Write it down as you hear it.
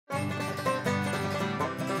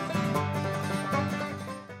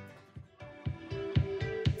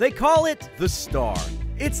They call it the Star.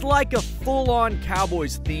 It's like a full-on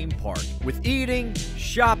Cowboys theme park with eating,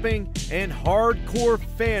 shopping, and hardcore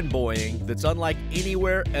fanboying that's unlike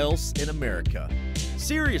anywhere else in America.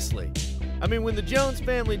 Seriously. I mean, when the Jones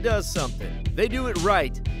family does something, they do it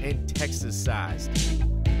right and Texas-sized.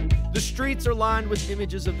 The streets are lined with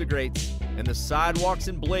images of the greats, and the sidewalks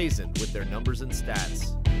emblazoned with their numbers and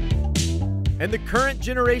stats. And the current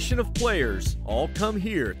generation of players all come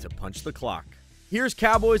here to punch the clock. Here's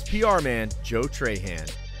Cowboys PR man Joe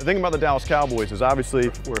Trahan. The thing about the Dallas Cowboys is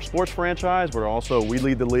obviously we're a sports franchise, but also we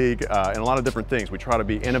lead the league in a lot of different things. We try to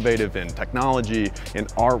be innovative in technology, in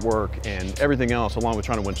artwork, and everything else, along with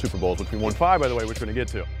trying to win Super Bowls, which we won 5, by the way, which we're going to get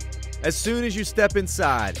to. As soon as you step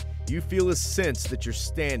inside, you feel a sense that you're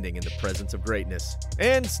standing in the presence of greatness,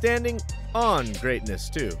 and standing on greatness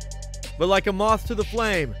too. But like a moth to the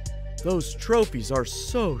flame, those trophies are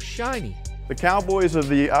so shiny. The Cowboys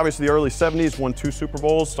of obviously the early 70s won 2 Super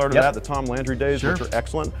Bowls, started out the Tom Landry days, which were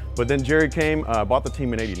excellent. But then Jerry came, bought the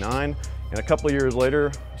team in '89, and a couple of years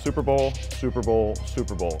later, Super Bowl, Super Bowl,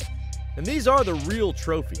 Super Bowl. And these are the real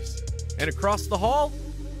trophies. And across the hall,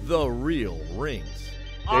 the real rings.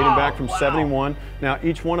 Dating back from '71. Now,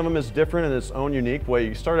 each one of them is different in its own unique way.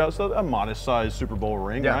 You start out with a modest-sized Super Bowl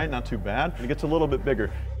ring, right? Not too bad. It gets a little bit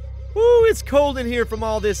bigger. Woo, it's cold in here from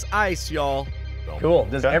all this ice, y'all. Cool.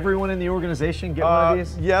 Does everyone in the organization get one of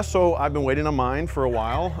these? Yeah, so I've been waiting on mine for a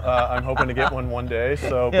while. I'm hoping to get one day.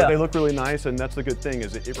 So, but they look really nice, and that's the good thing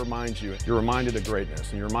is it reminds you. You're reminded of greatness,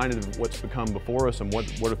 and you're reminded of what's become before us and what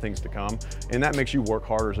are things to come, and that makes you work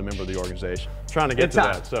harder as a member of the organization. Trying to get to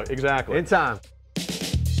that. So exactly. In time.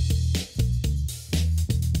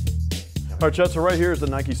 All right, Chet, so right here is the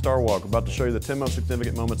Nike Star Walk. We're about to show you the 10 most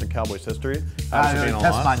significant moments in Cowboys history.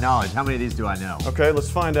 Test my knowledge. How many of these do I know? Okay, let's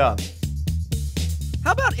find out.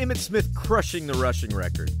 How about Emmitt Smith crushing the rushing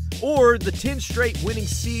record? Or the 10 straight winning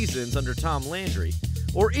seasons under Tom Landry?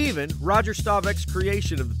 Or even Roger Staubach's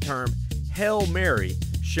creation of the term Hail Mary,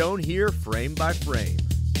 shown here frame by frame?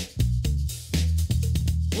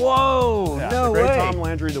 Whoa, no way. The great Tom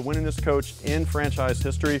Landry, the winningest coach in franchise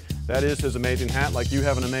history. That is his amazing hat. Like you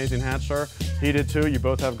have an amazing hat, sir. He did too. You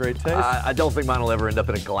both have great taste. I don't think mine will ever end up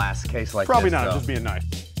in a glass case like Probably this. Probably not, just being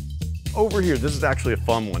nice. Over here, this is actually a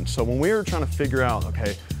fun one. So when we were trying to figure out,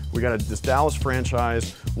 okay, we got this Dallas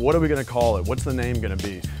franchise, what are we gonna call it? What's the name gonna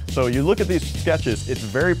be? So you look at these sketches, it's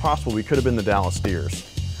very possible we could have been the Dallas Steers.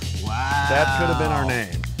 Wow. That could have been our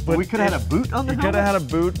name. But we could have had a boot on the helmet? We could have had a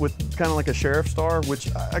boot with kind of like a sheriff star,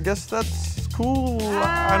 which I guess that's cool.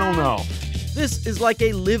 I don't know. This is like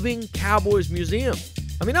a living Cowboys museum.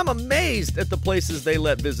 I mean, I'm amazed at the places they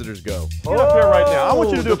let visitors go. Get up here right now. I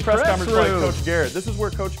want you to do a press conference like Coach Garrett. This is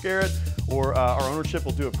where Coach Garrett or our ownership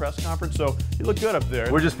will do a press conference, so you look good up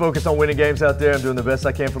there. We're just focused on winning games out there. I'm doing the best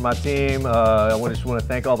I can for my team. I just want to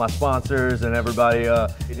thank all my sponsors and everybody.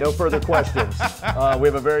 No further questions. We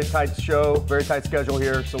have a very tight show, very tight schedule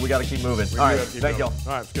here, so we got to keep moving. All right, thank y'all.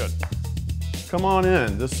 All right, it's good. Come on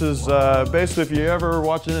in. This is basically if you ever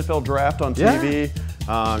watch an NFL draft on TV,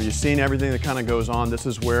 you've seen everything that kind of goes on. This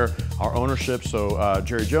is where our ownership, so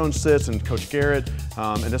Jerry Jones sits and Coach Garrett,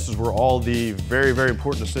 and this is where all the very, very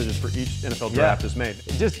important decisions for each NFL draft is made.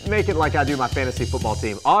 Just make it like I do my fantasy football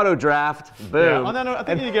team. Auto draft, boom. Yeah. Oh, no, I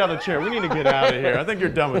think you need to get out of the chair. We need to get out of here. I think you're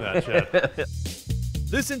done with that, Chet.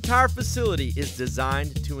 This entire facility is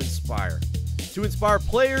designed to inspire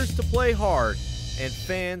players to play hard and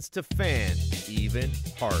fans to fan even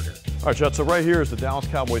harder. All right, Chet, so right here is the Dallas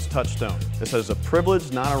Cowboys touchstone. It says a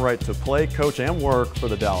privilege, not a right to play, coach, and work for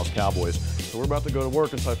the Dallas Cowboys. So we're about to go to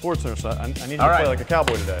work inside Sports Center, so I need you to play like a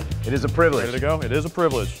Cowboy today. It is a privilege. Ready to go? It is a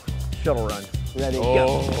privilege. Shuttle run. Ready to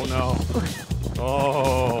go. Oh, no.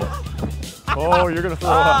 Oh, you're going to throw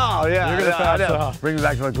up. Oh, yeah. You're going to pass out. Bring me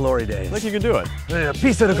back to my glory days. I think you can do it. A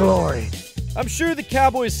piece of the glory. I'm sure the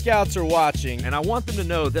Cowboys scouts are watching, and I want them to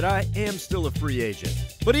know that I am still a free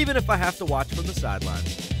agent. But even if I have to watch from the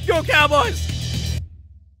sidelines, go Cowboys!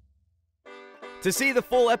 To see the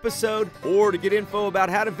full episode or to get info about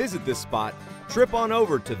how to visit this spot, trip on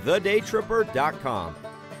over to thedaytripper.com.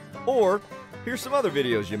 Or here's some other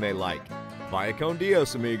videos you may like. Vaya con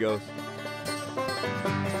Dios, amigos.